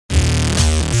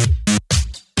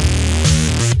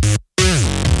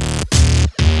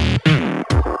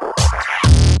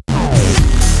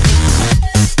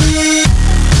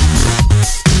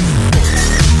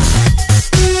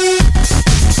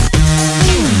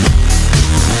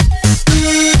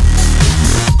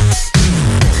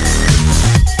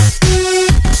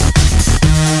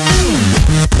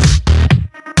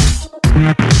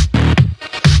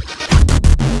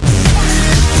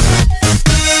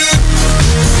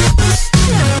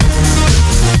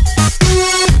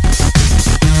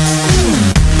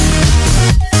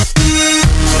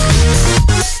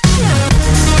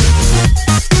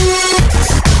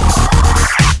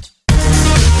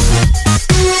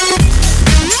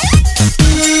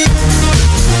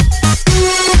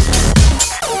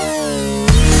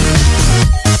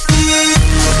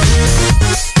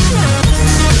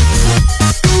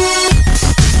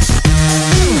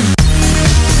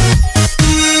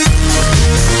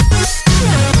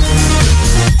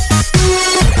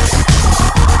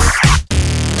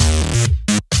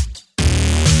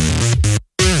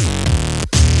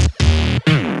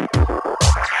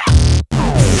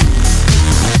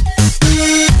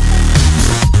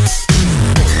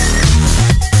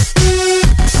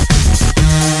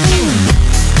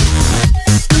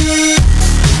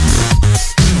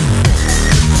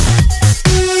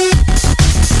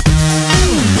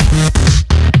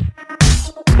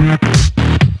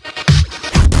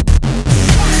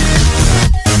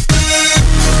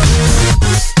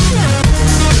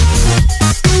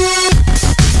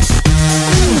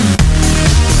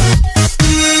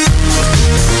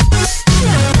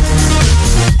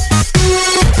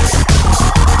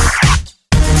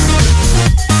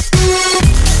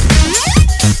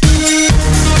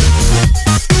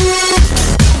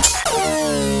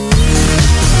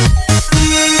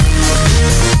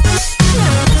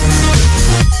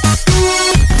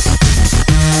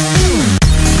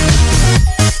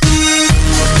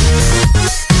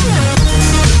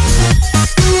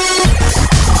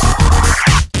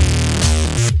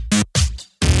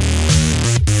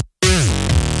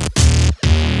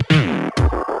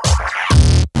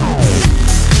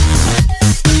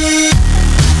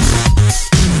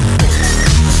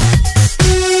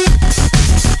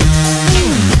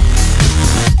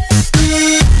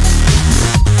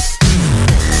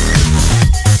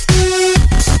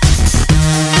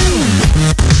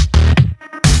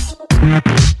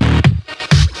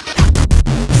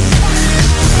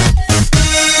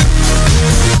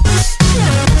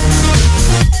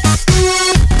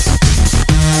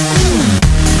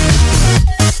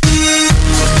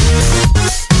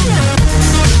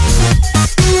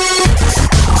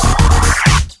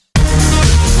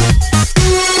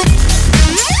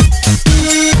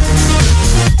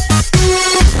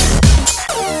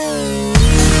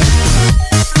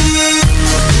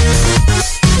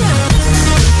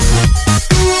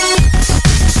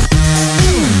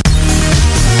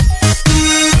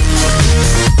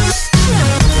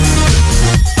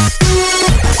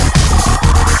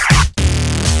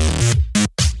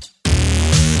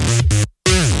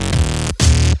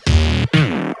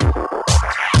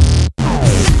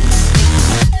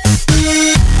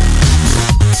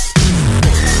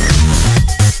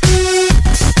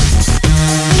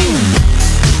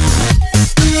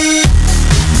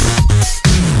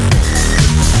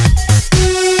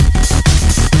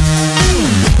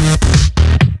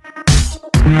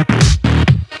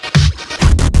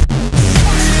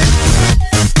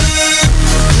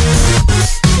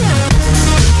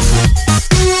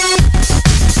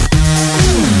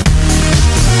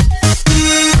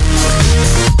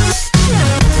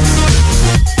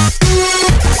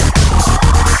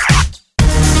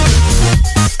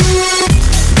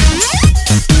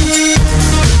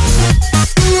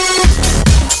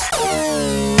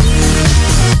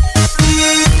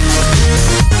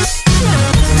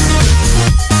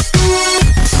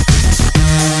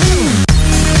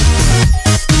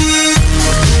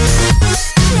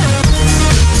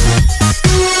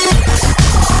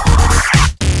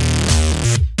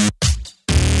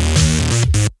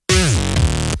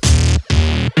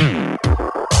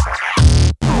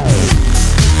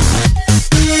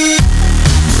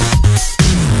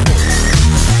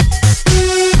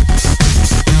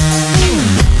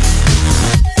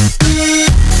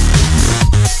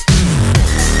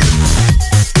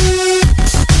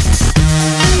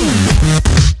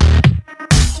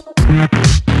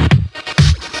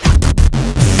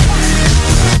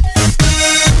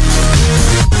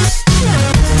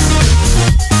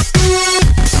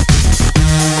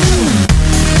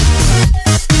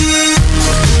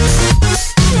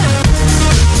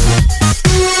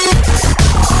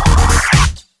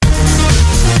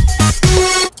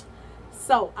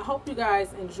So I hope you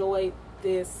guys enjoyed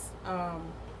this,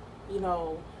 you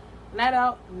know, night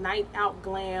out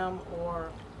glam, or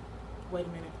wait a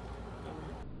minute.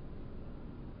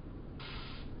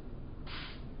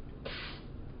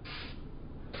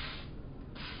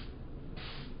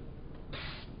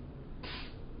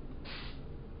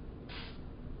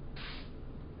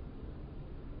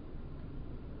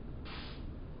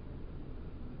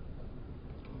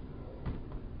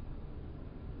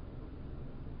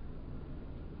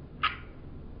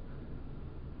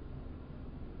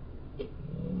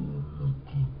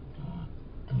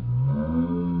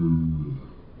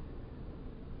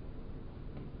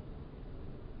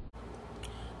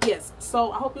 Yes,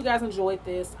 so I hope you guys enjoyed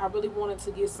this. I really wanted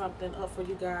to get something up for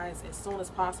you guys as soon as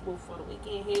possible for the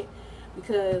weekend hit,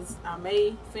 because I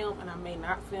may film and I may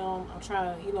not film. I'm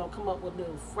trying to, come up with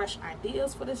new fresh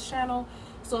ideas for this channel.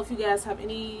 So if you guys have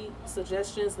any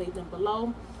suggestions, leave them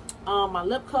below. My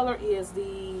lip color is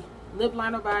the lip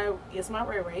liner by It's My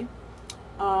Ray Ray.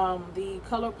 The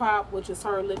ColourPop, which is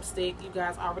her lipstick, you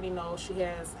guys already know she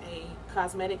has a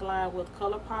cosmetic line with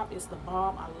ColourPop. It's the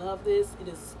bomb. I love this. It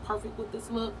is perfect with this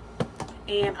look.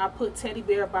 And I put Teddy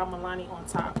Bear by Milani on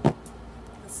top.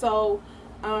 So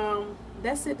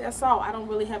that's it. That's all. I don't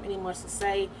really have any much to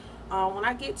say. When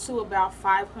I get to about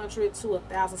 500 to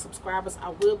 1,000 subscribers, I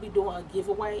will be doing a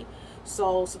giveaway.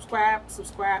 So subscribe,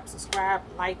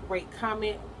 like, rate,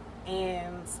 comment,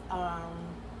 and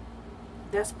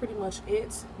that's pretty much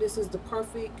it. This is the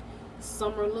perfect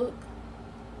summer look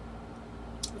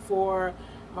for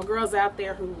my girls out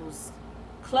there who's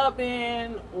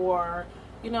clubbing, or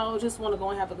just want to go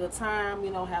and have a good time,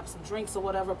 have some drinks or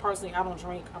whatever. Personally, I don't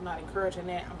drink. I'm not encouraging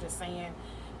that. I'm just saying,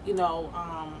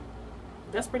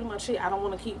 that's pretty much it. I don't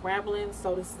want to keep rambling.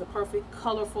 So this is the perfect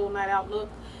colorful night out look,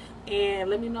 and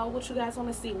let me know what you guys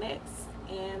want to see next,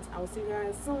 and I will see you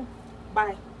guys soon.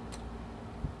 Bye.